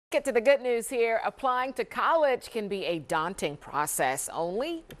Get to the good news here. Applying to college can be a daunting process.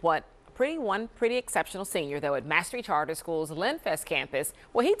 Only one pretty exceptional senior, though, at Mastery Charter School's Linfest campus.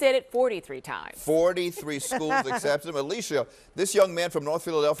 Well, he did it 43 times. 43 schools accepted him. Alicia, this young man from North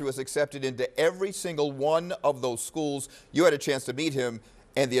Philadelphia was accepted into every single one of those schools. You had a chance to meet him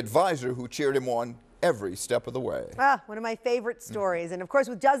and the advisor who cheered him on every step of the way. One of my favorite stories. And of course,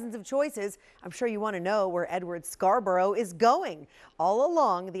 with dozens of choices, I'm sure you want to know where Edward Scarborough is going. All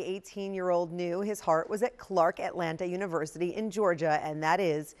along, the 18-year-old knew his heart was at Clark Atlanta University in Georgia, and that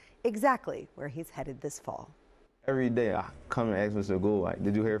is exactly where he's headed this fall. Every day I come and ask Mr. Gould, like,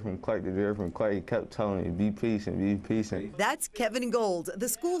 did you hear from Clark? Did you hear from Clark? He kept telling me, be patient, be patient. That's Kevin Gould, the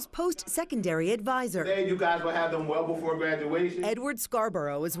school's post-secondary advisor. Today, you guys will have them well before graduation. Edward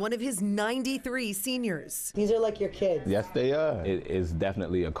Scarborough is one of his 93 seniors. These are like your kids. Yes, they are. It is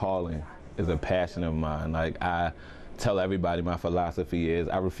definitely a calling. It's a passion of mine. Like, I tell everybody my philosophy is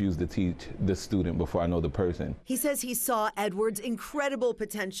I refuse to teach the student before I know the person. He says he saw Edward's incredible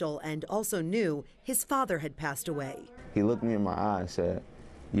potential and also knew his father had passed away. He looked me in my eye and said,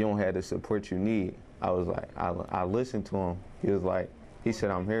 you don't have the support you need. I was like, I listened to him. He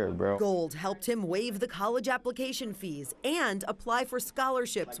said, I'm here, bro. Gould helped him waive the college application fees and apply for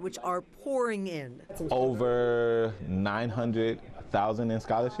scholarships, which are pouring in. Over 900,000 in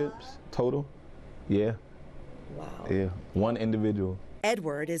scholarships total. Yeah. Wow. Yeah, one individual.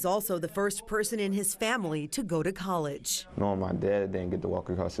 Edward is also the first person in his family to go to college. Knowing my dad didn't get to walk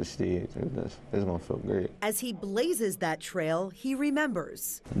across the stage, it's gonna feel great. As he blazes that trail, he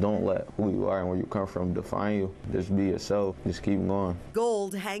remembers. Don't let who you are and where you come from define you. Just be yourself, just keep going.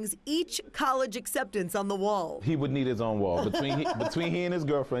 Gould hangs each college acceptance on the wall. He would need his own wall. Between he and his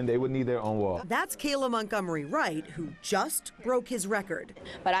girlfriend, they would need their own wall. That's Kayla Montgomery Wright, who just broke his record.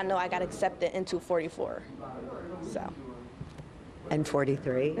 But I know I got accepted into 44, so. And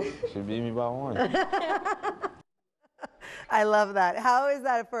 43. Should beat me by one. I love that. How is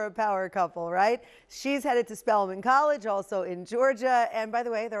that for a power couple, right? She's headed to Spelman College, also in Georgia. And by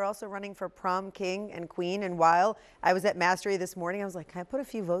the way, they're also running for prom king and queen. And while I was at Mastery this morning, I was like, can I put a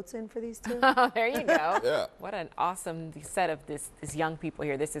few votes in for these two? Oh, there you go. Yeah. What an awesome set of these young people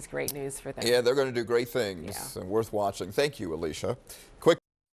here. This is great news for them. Yeah, they're going to do great things and worth watching. Thank you, Alicia. Quick